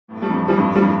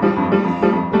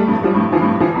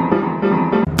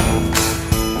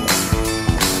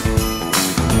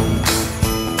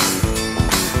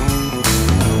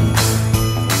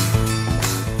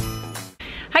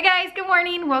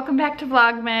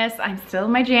Vlogmas. I'm still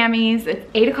in my jammies. It's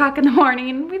 8 o'clock in the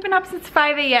morning. We've been up since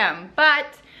 5 a.m.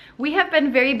 But we have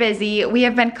been very busy. We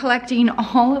have been collecting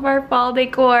all of our fall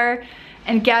decor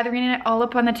and gathering it all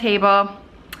up on the table.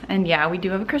 And yeah, we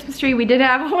do have a Christmas tree. We did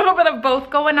have a little bit of both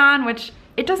going on, which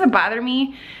it doesn't bother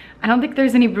me. I don't think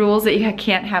there's any rules that you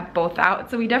can't have both out.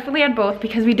 So we definitely had both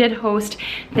because we did host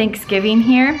Thanksgiving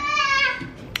here.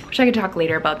 Which I could talk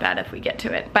later about that if we get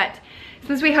to it. But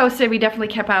since we hosted, we definitely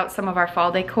kept out some of our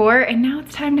fall decor, and now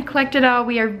it's time to collect it all.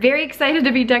 We are very excited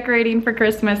to be decorating for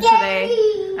Christmas today,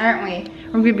 aren't we?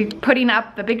 We're gonna be putting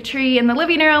up the big tree in the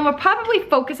living room. We'll probably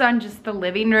focus on just the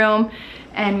living room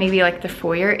and maybe like the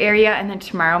foyer area, and then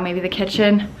tomorrow maybe the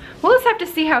kitchen. We'll just have to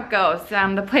see how it goes.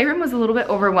 The playroom was a little bit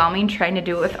overwhelming trying to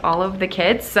do it with all of the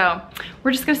kids, so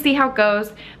we're just gonna see how it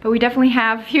goes. But we definitely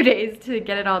have a few days to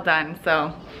get it all done,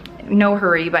 so no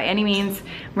hurry by any means.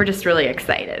 We're just really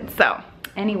excited. So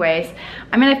anyways,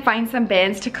 I'm gonna find some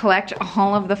bins to collect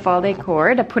all of the fall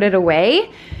decor to put it away.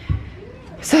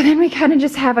 So then we kind of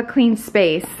just have a clean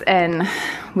space and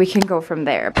we can go from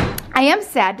there. I am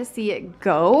sad to see it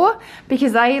go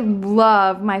because I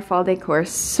love my fall decor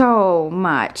so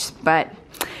much, but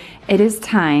it is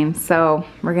time. So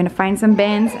we're gonna find some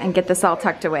bins and get this all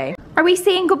tucked away. Are we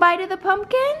saying goodbye to the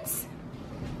pumpkins?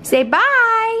 Say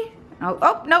bye.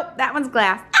 Oh, nope, that one's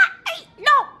glass.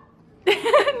 No!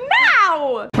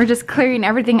 No! We're just clearing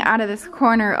everything out of this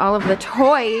corner, all of the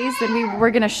toys, and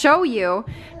we're gonna show you.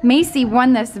 Macy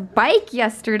won this bike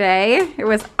yesterday. It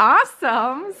was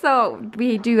awesome. So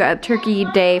we do a Turkey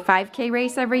Day 5K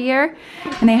race every year,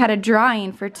 and they had a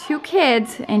drawing for 2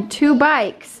 kids and 2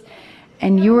 bikes.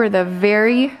 And you were the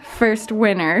very first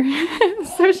winner.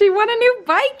 So she won a new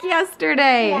bike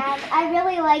yesterday. Yeah, I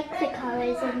really like the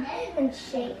colors and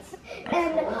shapes.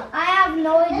 And I have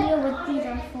no idea what these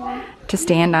are for. To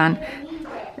stand on.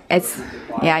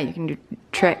 Yeah, you can do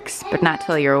tricks, but not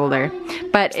till you're older.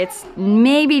 But it's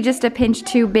maybe just a pinch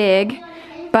too big.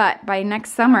 But by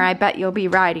next summer, I bet you'll be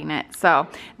riding it. So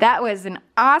that was an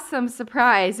awesome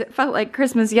surprise. It felt like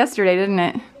Christmas yesterday, didn't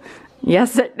it?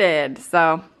 Yes, it did.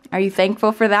 So are you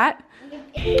thankful for that?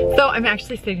 So I'm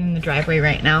actually sitting in the driveway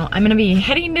right now. I'm gonna be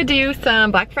heading to do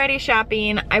some Black Friday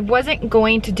shopping. I wasn't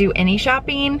going to do any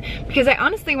shopping because I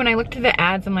honestly, when I looked at the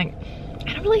ads, I'm like,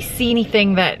 I don't really see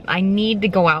anything that I need to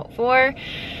go out for,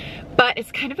 but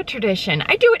it's kind of a tradition.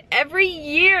 I do it every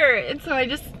year. And so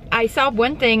I saw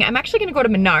one thing. I'm actually gonna go to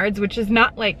Menards, which is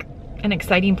not like an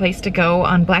exciting place to go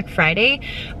on Black Friday,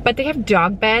 but they have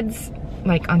dog beds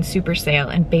like on super sale,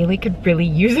 and Bailey could really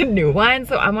use a new one.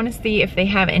 So I wanna see if they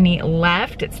have any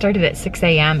left. It started at 6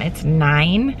 a.m. It's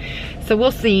 9. So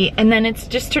we'll see. And then it's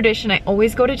just tradition. I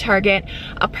always go to Target.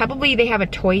 They have a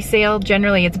toy sale.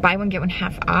 Generally it's buy one, get one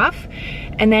half off.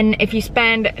 And then if you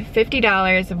spend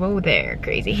 $50, whoa there,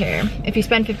 crazy hair. If you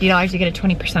spend $50, you get a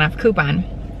 20% off coupon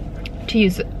to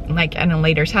use like at a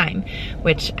later time,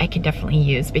 which I can definitely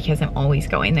use because I'm always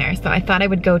going there. So I thought I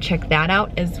would go check that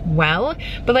out as well.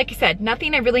 But like I said,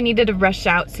 nothing I really needed to rush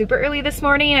out super early this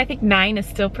morning. I think 9 is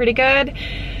still pretty good.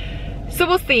 So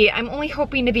we'll see. I'm only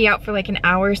hoping to be out for like an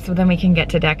hour so then we can get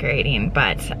to decorating.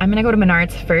 But I'm gonna go to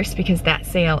Menards first because that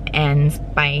sale ends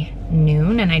by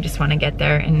noon and I just wanna get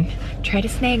there and try to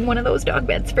snag one of those dog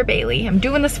beds for Bailey. I'm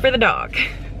doing this for the dog.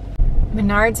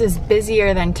 Menards is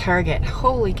busier than Target.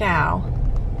 Holy cow.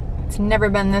 It's never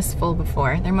been this full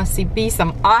before. There must be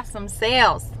some awesome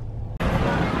sales.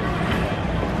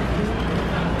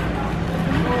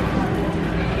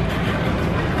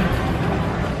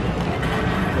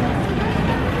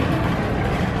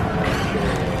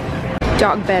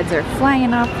 Dog beds are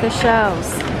flying off the shelves.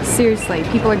 Seriously,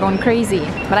 people are going crazy.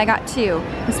 But I got 2.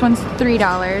 This one's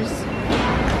 $3.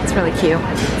 It's really cute.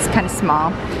 It's kind of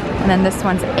small. And then this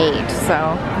one's 8. So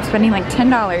I'm spending like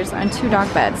 $10 on 2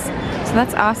 dog beds. So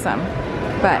that's awesome.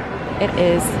 But it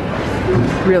is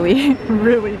really,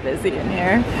 really busy in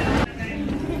here.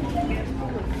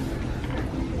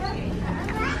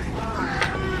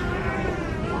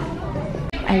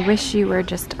 I wish you were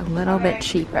just a little bit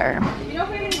cheaper.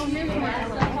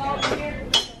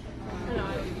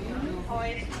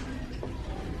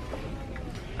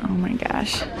 Oh my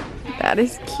gosh, that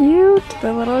is cute,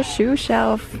 the little shoe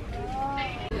shelf.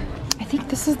 I think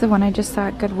this is the one I just saw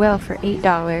at Goodwill for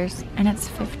 $8 and it's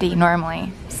 $50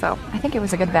 normally. So I think it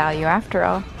was a good value after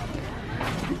all.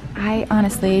 I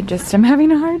honestly just am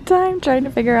having a hard time trying to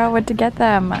figure out what to get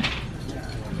them.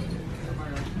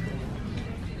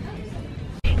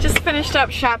 Just finished up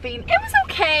shopping. It was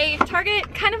okay.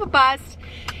 Target, kind of a bust.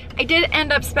 I did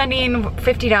end up spending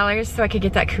 $50 so I could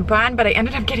get that coupon, but I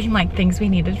ended up getting like things we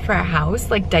needed for our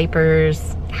house, like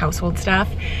diapers, household stuff,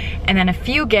 and then a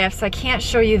few gifts. I can't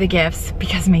show you the gifts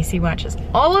because Macy watches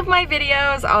all of my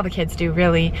videos. All the kids do,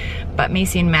 really, but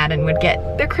Macy and Madden would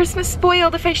get their Christmas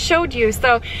spoiled if I showed you.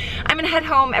 So I'm gonna head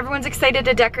home. Everyone's excited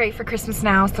to decorate for Christmas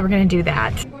now, so we're gonna do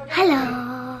that.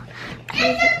 Hello.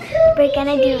 We're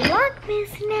gonna do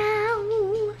Vlogmas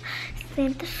now.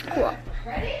 Santa School.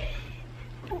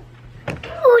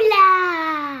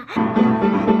 Hola!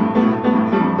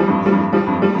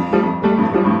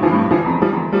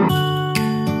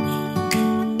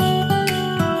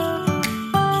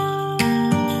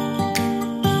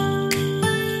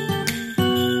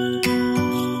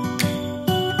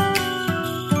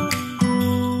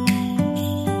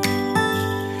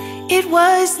 It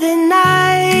was the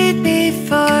night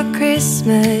before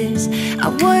Christmas. I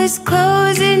was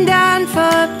closing down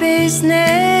for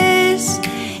business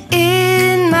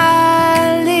in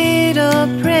my little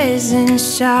present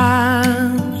shop,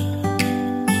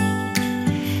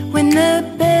 when the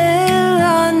bell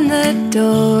on the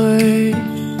door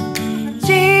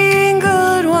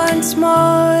jingled once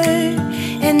more,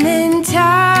 and then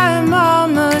time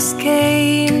almost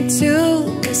came to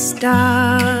a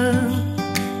stop.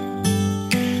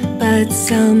 But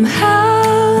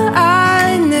somehow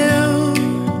I knew,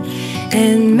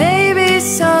 and maybe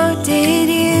so did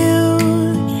you,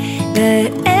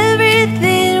 that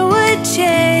everything would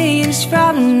change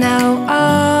from now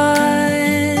on.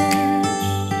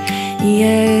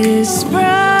 Yes,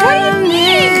 from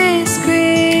this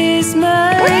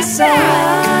Christmas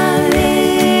on,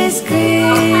 this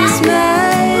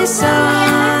Christmas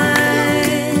on,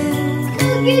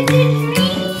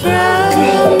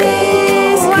 from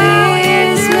this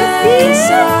Christmas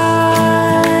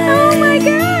on. Oh my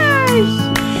gosh!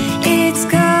 It's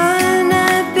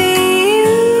gonna be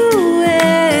you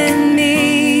and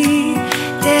me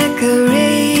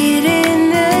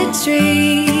decorating the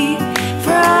tree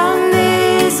from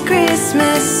this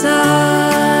Christmas on.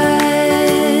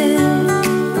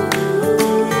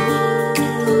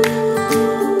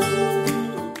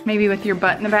 Maybe with your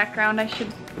butt in the background, I should.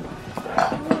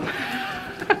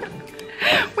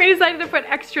 We decided to put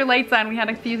extra lights on. We had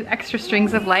a few extra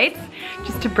strings of lights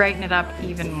just to brighten it up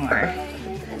even more.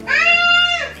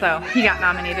 So he got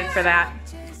nominated for that.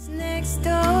 Next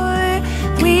door,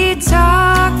 we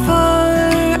talk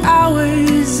for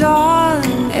hours on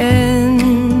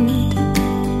end,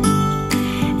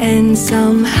 and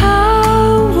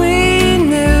somehow we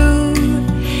knew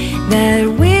that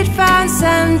we'd found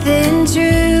something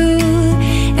true,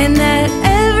 and that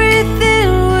everything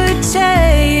would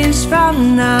change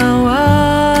from now on.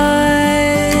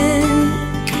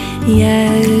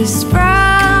 Yes,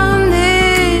 from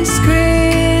this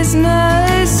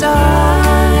Christmas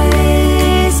on,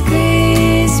 this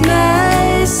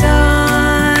Christmas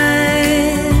on,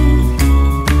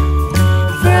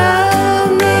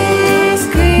 from this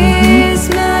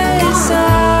Christmas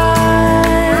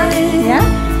on. Yeah?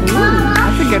 Ooh,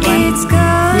 that's a good one. It's You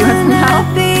want some help?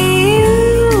 gonna be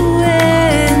you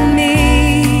and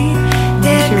me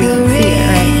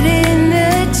decorating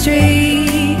the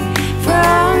tree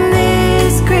from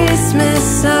this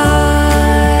Christmas on.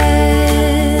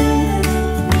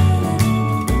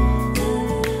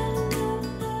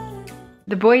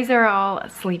 The boys are all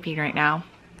sleeping right now.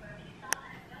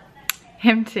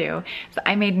 Him too. So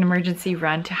I made an emergency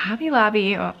run to Hobby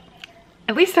Lobby. Well,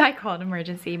 at least I call it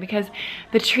emergency, because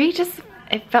the tree just,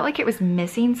 it felt like it was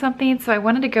missing something, so I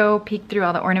wanted to go peek through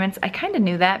all the ornaments. I kind of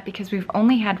knew that because we've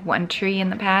only had one tree in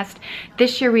the past.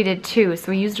 This year we did two,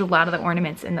 so we used a lot of the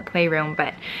ornaments in the playroom,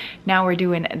 but now we're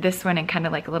doing this one in kind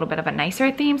of like a little bit of a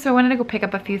nicer theme, so I wanted to go pick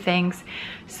up a few things.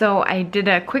 So I did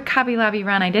a quick Hobby Lobby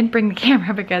run. I didn't bring the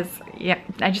camera because, yeah,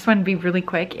 I just wanted to be really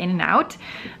quick in and out.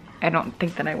 I don't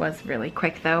think that I was really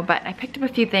quick though, but I picked up a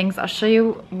few things. I'll show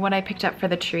you what I picked up for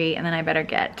the tree, and then I better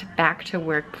get back to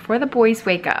work before the boys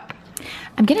wake up.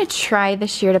 I'm gonna try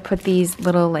this year to put these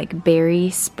little like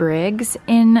berry sprigs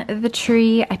in the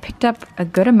tree. I picked up a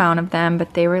good amount of them,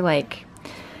 but they were like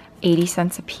 80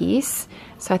 cents a piece.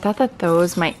 So I thought that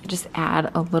those might just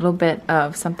add a little bit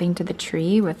of something to the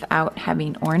tree without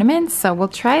having ornaments. So we'll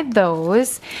try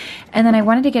those. And then I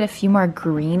wanted to get a few more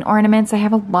green ornaments. I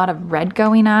have a lot of red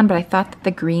going on, but I thought that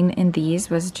the green in these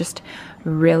was just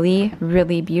really,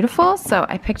 really beautiful. So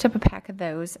I picked up a pack of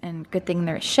those, and good thing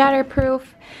they're shatterproof.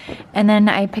 And then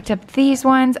I picked up these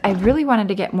ones. I really wanted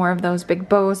to get more of those big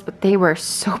bows, but they were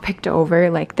so picked over.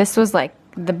 Like this was like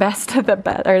the best of the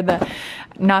best, or the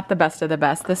not the best of the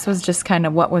best. This was just kind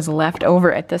of what was left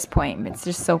over at this point. It's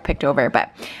just so picked over, but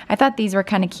I thought these were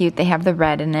kind of cute. They have the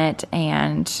red in it,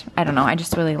 and I don't know, I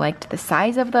just really liked the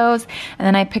size of those. And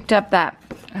then I picked up that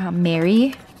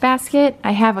Mary basket.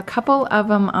 I have a couple of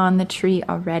them on the tree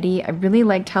already. I really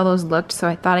liked how those looked, so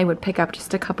I thought I would pick up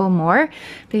just a couple more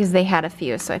because they had a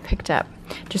few. So I picked up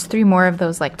just 3 more of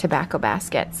those like tobacco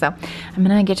baskets. So I'm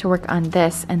gonna get to work on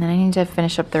this, and then I need to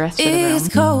finish up the rest of the room. It's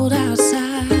cold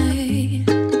outside,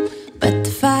 but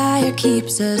the fire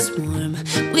keeps us warm.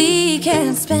 We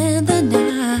can spend the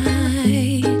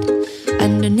night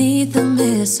underneath the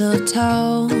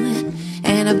mistletoe,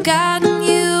 and I've gotten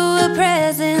you a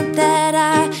present that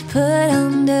I put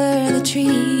under the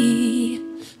tree.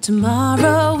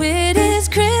 Tomorrow it is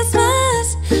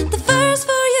Christmas, the first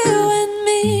for you and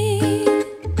me.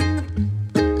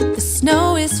 The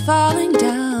snow is falling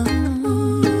down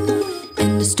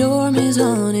and the storm is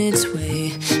on its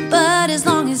way, but as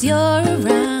long as you're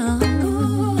around,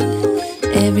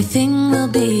 everything will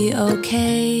be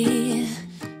okay.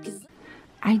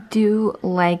 I do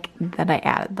like that I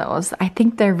added those. I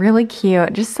think they're really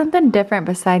cute. Just something different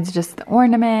besides just the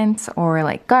ornaments or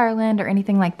like garland or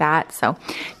anything like that. So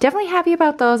definitely happy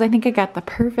about those. I think I got the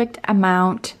perfect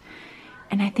amount,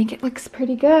 and I think it looks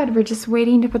pretty good. We're just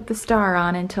waiting to put the star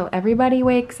on until everybody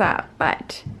wakes up.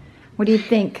 But what do you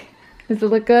think? Does it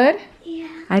look good? Yeah.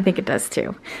 I think it does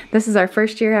too. This is our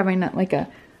first year having like a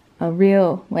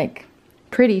real like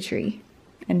pretty tree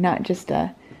and not just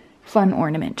a fun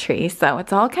ornament tree. So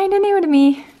it's all kind of new to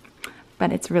me,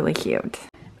 but it's really cute.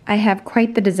 I have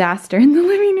quite the disaster in the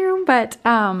living room, but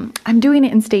I'm doing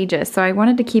it in stages. So I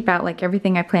wanted to keep out like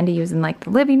everything I plan to use in like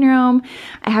the living room.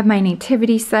 I have my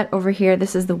nativity set over here.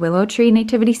 This is the willow tree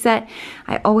nativity set.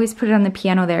 I always put it on the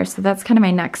piano there. So that's kind of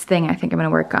my next thing I think I'm gonna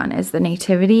work on is the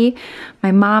nativity.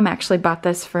 My mom actually bought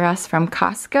this for us from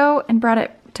Costco and brought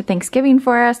it to Thanksgiving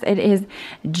for us. It is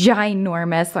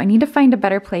ginormous, so I need to find a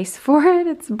better place for it.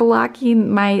 It's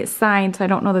blocking my sign, so I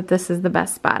don't know that this is the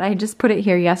best spot. I just put it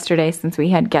here yesterday since we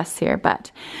had guests here,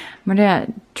 but I'm gonna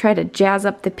try to jazz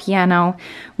up the piano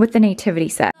with the nativity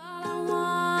set. All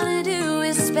I wanna do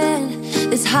is spend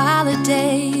this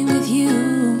holiday with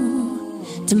you.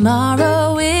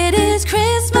 Tomorrow it is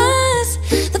Christmas,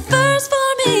 the first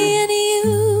for me and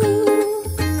you.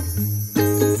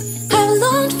 I've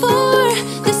longed for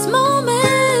this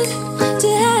moment to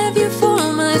have you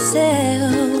for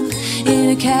myself in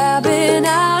a cabin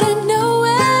out in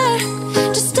nowhere,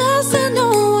 just us and no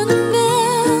one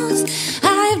else.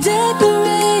 I've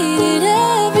decorated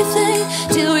everything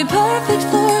till we're perfect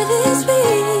for this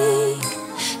week.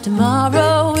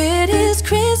 Tomorrow it is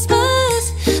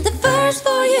Christmas, the first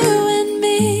for you and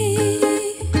me.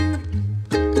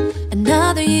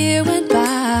 Another year went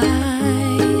by,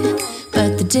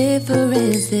 but the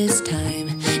difference this time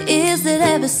is that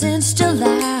ever since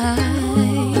July,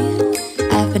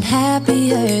 I've been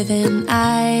happier than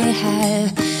I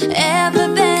have ever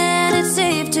been. It's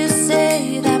safe to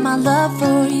say that my love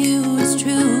for you is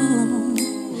true.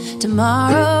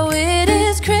 Tomorrow it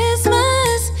is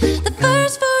Christmas, the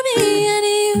first for me and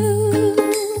you.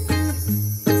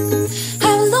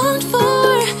 I've longed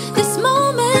for this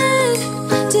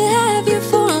moment to have you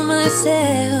for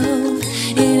myself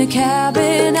in a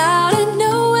cabin out in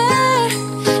nowhere,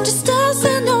 just us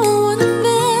and no one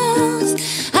else.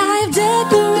 I've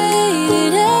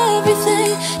decorated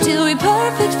everything till we're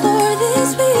perfect for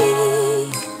this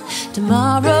week.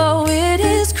 Tomorrow it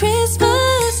is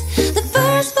Christmas, the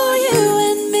first for you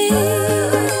and me.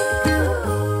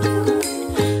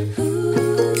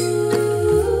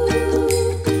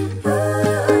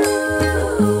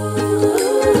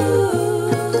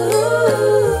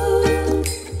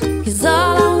 Cause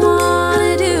all I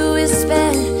wanna do is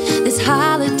spend this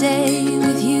holiday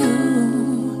with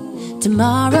you.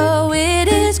 Tomorrow it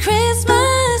is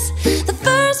Christmas, the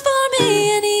first for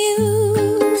me and you.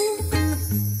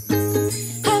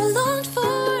 I've longed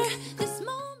for this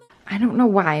moment. I don't know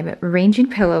why, but arranging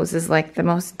pillows is like the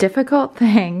most difficult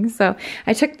thing. So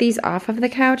I took these off of the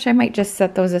couch. I might just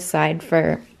set those aside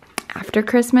for after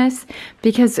Christmas,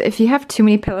 because if you have too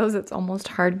many pillows, it's almost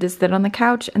hard to sit on the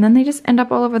couch and then they just end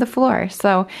up all over the floor.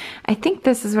 So I think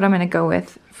this is what I'm gonna go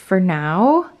with for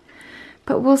now,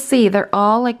 but we'll see. They're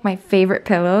all like my favorite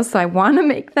pillows, so I wanna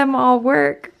make them all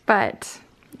work, but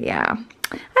yeah.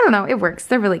 I don't know, it works.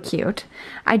 They're really cute.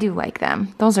 I do like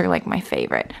them. Those are like my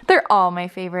favorite. They're all my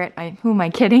favorite. Who am I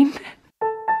kidding?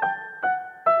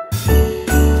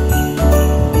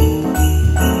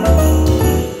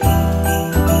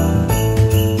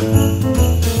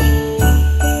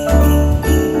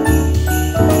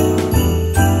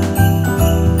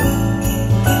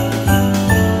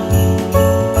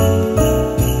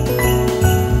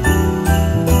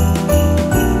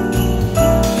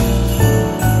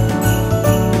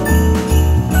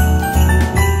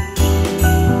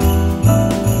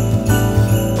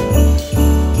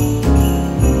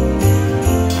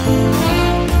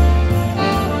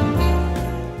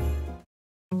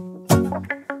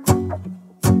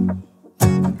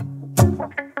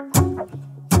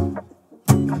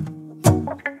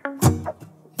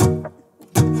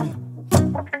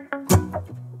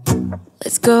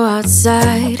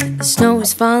 outside, the snow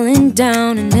is falling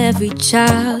down, and every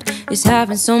child is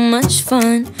having so much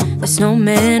fun. The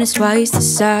snowman is twice the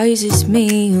size as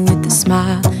me, with a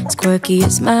smile as quirky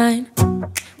as mine.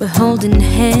 We're holding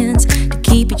hands to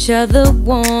keep each other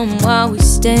warm while we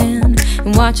stand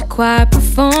and watch a choir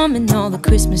performing all the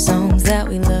Christmas songs that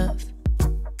we love.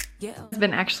 Yeah. My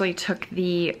husband actually took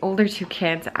the older two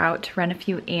kids out to run a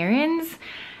few errands,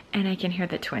 and I can hear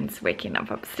the twins waking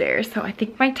up upstairs. So I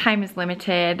think my time is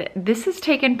limited. This has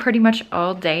taken pretty much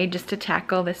all day just to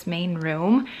tackle this main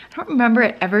room. I don't remember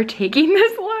it ever taking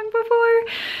this long before.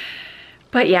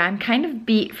 But yeah, I'm kind of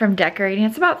beat from decorating.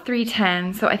 It's about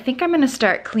 3:10, so I think I'm gonna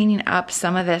start cleaning up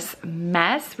some of this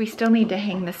mess. We still need to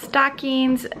hang the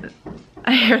stockings.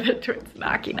 I hear the twins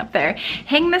knocking up there.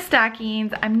 Hang the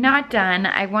stockings. I'm not done.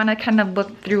 I wanna kind of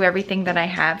look through everything that I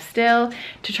have still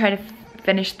to try to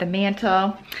finish the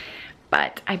mantle.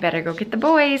 But I better go get the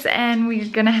boys, and we're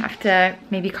gonna have to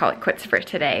maybe call it quits for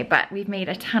today, but we've made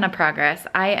a ton of progress.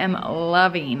 I am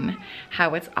loving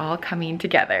how it's all coming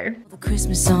together. The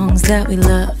Christmas songs that we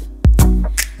love.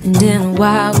 And in a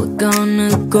while we're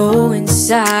gonna go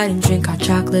inside and drink our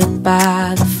chocolate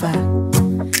by the fire.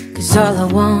 'Cause all I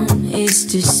want is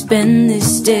to spend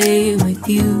this day with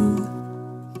you.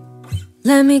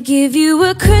 Let me give you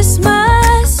a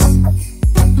Christmas,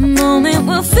 a moment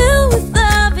we'll fill with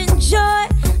love and joy.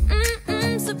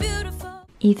 So beautiful.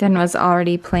 Ethan was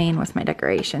already playing with my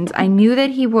decorations. I knew that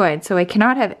he would, so I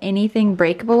cannot have anything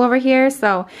breakable over here.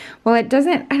 So, well, it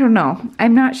doesn't, I don't know.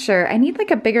 I'm not sure. I need like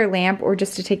a bigger lamp, or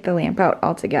just to take the lamp out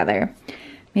altogether.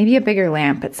 Maybe a bigger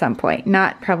lamp at some point,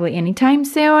 not probably anytime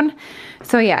soon.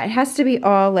 So yeah, it has to be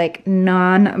all like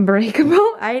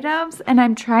non-breakable items, and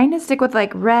I'm trying to stick with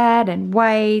like red and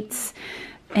whites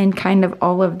and kind of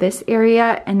all of this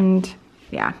area, and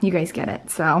yeah, you guys get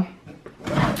it. So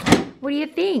what do you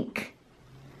think?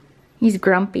 He's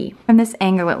grumpy. From this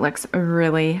angle, it looks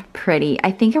really pretty.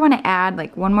 I think I want to add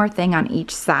like one more thing on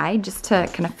each side just to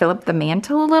kind of fill up the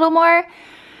mantle a little more.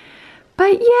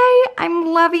 But yay,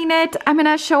 I'm loving it. I'm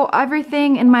gonna show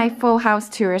everything in my full house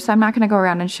tour, so I'm not gonna go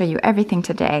around and show you everything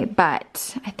today,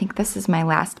 but I think this is my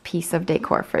last piece of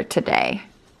decor for today.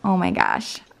 Oh my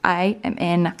gosh, I am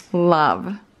in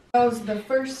love. That was the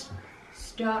first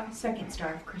star, second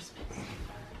star of Christmas.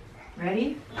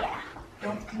 Ready? Yeah.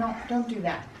 Don't do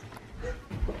that.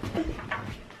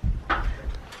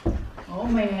 Oh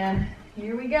man,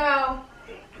 here we go.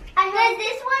 And does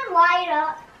this one light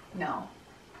up? No,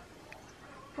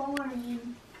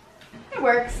 Boring. it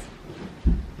works.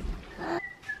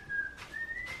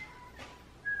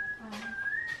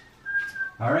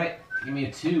 All right, give me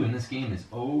a 2, and this game is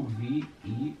OVER.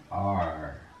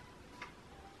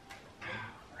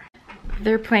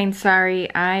 They're playing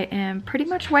sorry. I am pretty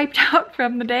much wiped out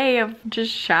from the day of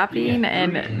just shopping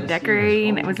and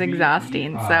decorating. It was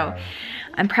exhausting. So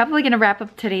I'm probably gonna wrap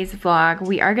up today's vlog.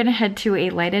 We are gonna head to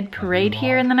a lighted parade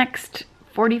here in the next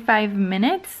 45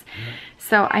 minutes.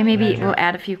 So I maybe will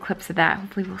add a few clips of that.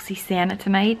 Hopefully we'll see Santa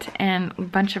tonight and a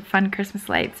bunch of fun Christmas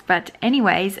lights. But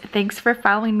anyways, thanks for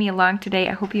following me along today.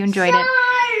 I hope you enjoyed it.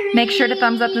 Make sure to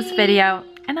thumbs up this video,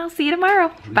 and I'll see you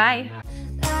tomorrow. Bye.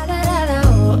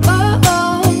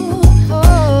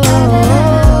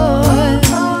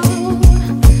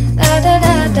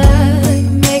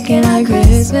 Making our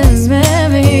Christmas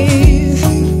memories.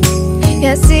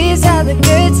 Yeah, seize all the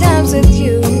good times with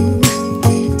you.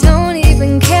 Don't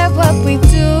even care what we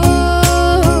do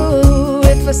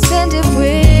if I spend it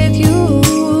with you.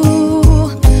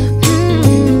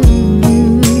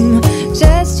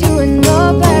 Just you and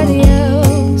nobody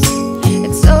else.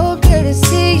 It's so good to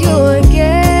see you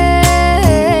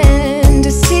again,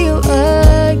 to see you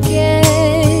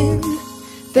again.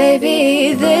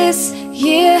 Baby, this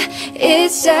year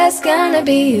it's just gonna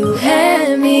be you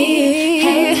and me.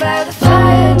 Hanging by the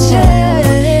fire chill.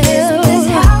 Isn't this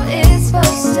how it's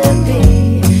supposed to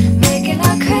be? Making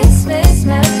our Christmas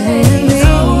memories.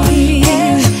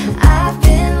 Yeah, I've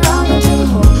been longing to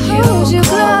hold you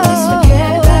close.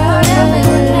 Forget about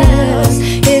everyone else.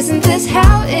 Isn't this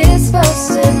how it's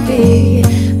supposed to be?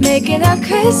 Making our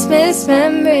Christmas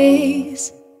memories.